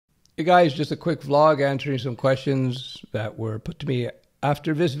Hey guys, just a quick vlog answering some questions that were put to me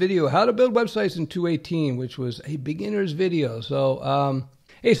after this video, how to build websites in 218, which was a beginner's video. So,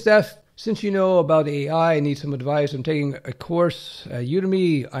 hey Steph, since you know about AI, I need some advice. I'm taking a course at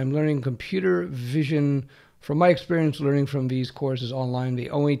Udemy. I'm learning computer vision. From my experience learning from these courses online, they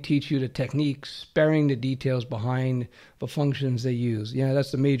only teach you the techniques, sparing the details behind the functions they use. Yeah,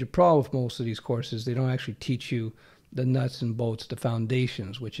 that's the major problem with most of these courses. They don't actually teach you the nuts and bolts, the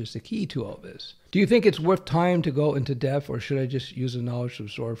foundations, which is the key to all this. Do you think it's worth time to go into depth, or should I just use the knowledge to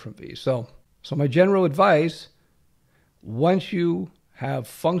absorb from these? So my general advice, once you have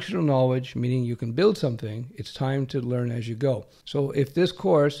functional knowledge, meaning you can build something, it's time to learn as you go. So if this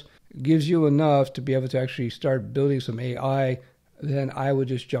course gives you enough to be able to actually start building some AI, then I would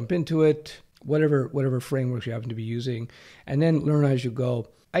just jump into it, whatever frameworks you happen to be using, and then learn as you go.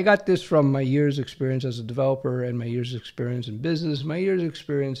 I got this from my years experience as a developer and my years experience in business, my years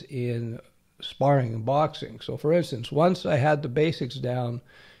experience in sparring and boxing. So for instance, once I had the basics down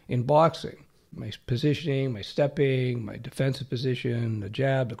in boxing, my positioning, my stepping, my defensive position, the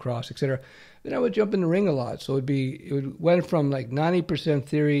jab, the cross, etc., then I would jump in the ring a lot. So it went from like 90%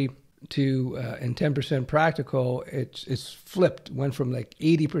 theory to and 10% practical. It's flipped, went from like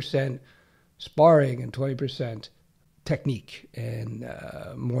 80% sparring and 20% technique and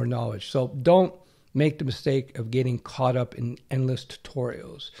more knowledge. So don't make the mistake of getting caught up in endless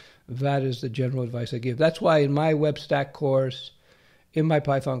tutorials. That is the general advice I give. That's why in my web stack course, in my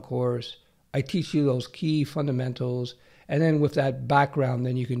Python course, I teach you those key fundamentals. And then with that background,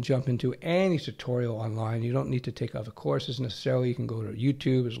 then you can jump into any tutorial online. You don't need to take other courses necessarily. You can go to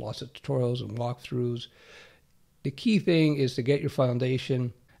YouTube. There's lots of tutorials and walkthroughs. The key thing is to get your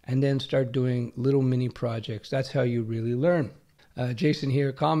foundation and then start doing little mini projects. That's how you really learn. Jason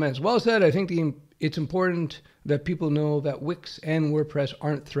here comments, well said. I think it's important that people know that Wix and WordPress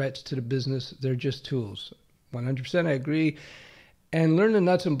aren't threats to the business. They're just tools. 100% I agree. And learn the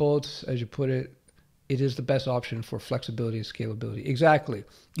nuts and bolts, as you put it. It is the best option for flexibility and scalability. Exactly.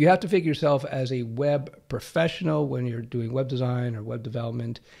 You have to think yourself as a web professional when you're doing web design or web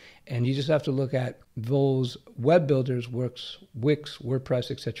development. And you just have to look at those web builders, Wix, WordPress,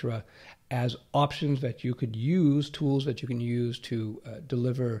 etc., as options that you could use, tools that you can use to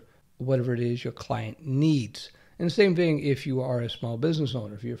deliver whatever it is your client needs. And the same thing if you are a small business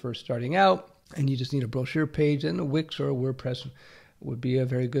owner. If you're first starting out and you just need a brochure page, then a Wix or a WordPress would be a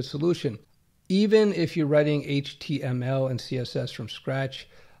very good solution. Even if you're writing HTML and CSS from scratch,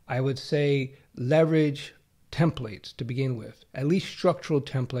 I would say leverage templates to begin with, at least structural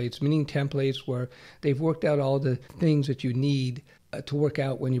templates, meaning templates where they've worked out all the things that you need to work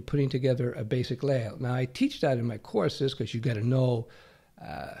out when you're putting together a basic layout. Now, I teach that in my courses because you got to know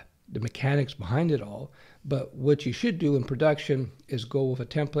the mechanics behind it all. But what you should do in production is go with a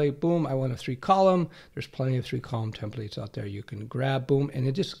template. Boom, I want a 3-column. There's plenty of 3-column templates out there you can grab. Boom, and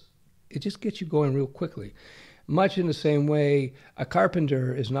it just gets you going real quickly. Much in the same way, a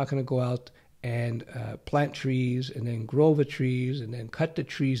carpenter is not going to go out and plant trees and then grow the trees and then cut the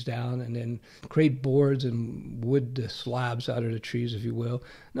trees down and then create boards and wood slabs out of the trees, if you will.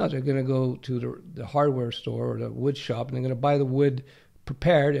 No, they're going to go to the hardware store or the wood shop and they're going to buy the wood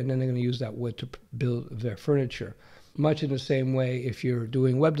prepared, and then they're going to use that wood to build their furniture. Much in the same way, if you're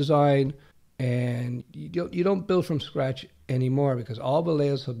doing web design and you don't build from scratch anymore because all the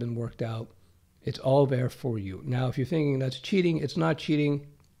layouts have been worked out, it's all there for you. Now, if you're thinking that's cheating, it's not cheating,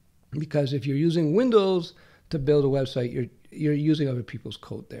 because if you're using Windows to build a website, you're using other people's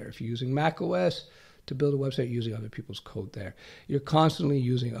code there. If you're using Mac OS to build a website, you're using other people's code there. You're constantly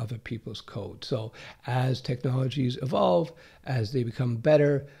using other people's code. So as technologies evolve, as they become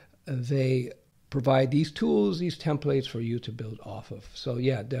better, they provide these tools, these templates for you to build off of. So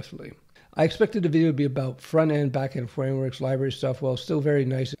yeah, definitely. I expected the video to be about front-end, back-end frameworks, library stuff. Well, still very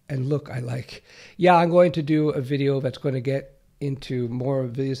nice and look I like. Yeah, I'm going to do a video that's going to get into more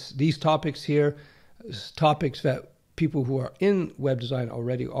of these topics here, topics that people who are in web design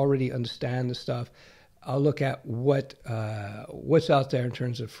already understand the stuff. I'll look at what's out there in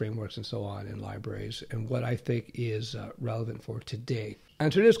terms of frameworks and so on and libraries and what I think is relevant for today.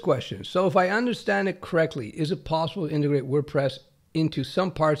 Answer this question. So if I understand it correctly, is it possible to integrate WordPress into some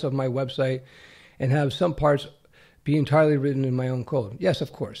parts of my website and have some parts be entirely written in my own code? Yes,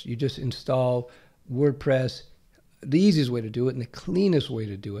 of course. You just install WordPress. The easiest way to do it and the cleanest way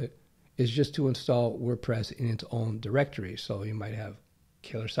to do it is just to install WordPress in its own directory. So you might have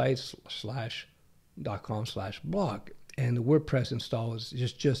killersites.com/blog, and the WordPress install is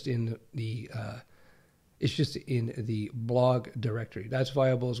just in the blog directory. That's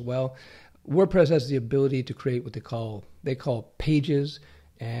viable as well. WordPress has the ability to create what they call pages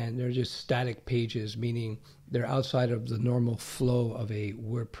and they're just static pages, meaning they're outside of the normal flow of a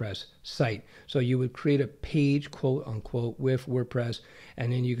WordPress site. So you would create a page, quote unquote, with WordPress,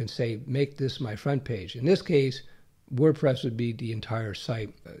 and then you can say, make this my front page. In this case, WordPress would be the entire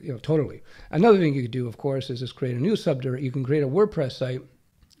site, totally. Another thing you could do, of course, is just create a new subdirectory. You can create a WordPress site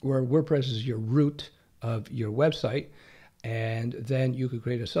where WordPress is your root of your website, and then you could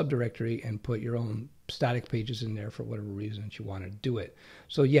create a subdirectory and put your own static pages in there for whatever reason that you want to do it.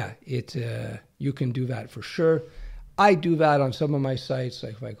 So yeah, you can do that for sure. I do that on some of my sites.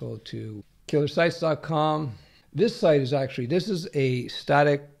 Like if I go to killersites.com, this is a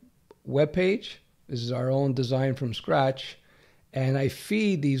static web page. This is our own design from scratch. And I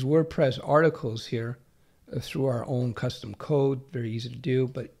feed these WordPress articles here through our own custom code. Very easy to do.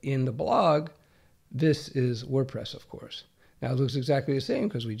 But in the blog, this is WordPress, of course. Now it looks exactly the same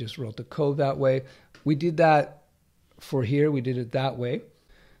because we just wrote the code that way. We did that for here. We did it that way.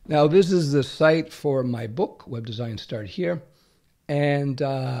 Now this is the site for my book, Web Design Start Here. And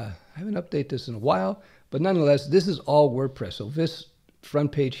I haven't updated this in a while, but nonetheless, this is all WordPress. So this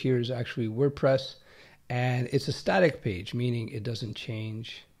front page here is actually WordPress, and it's a static page, meaning it doesn't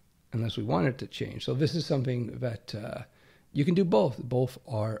change unless we want it to change. So this is something that you can do both. Both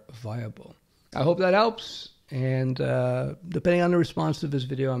are viable. I hope that helps. And depending on the response to this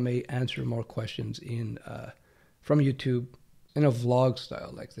video, I may answer more questions from YouTube in a vlog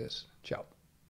style like this. Ciao.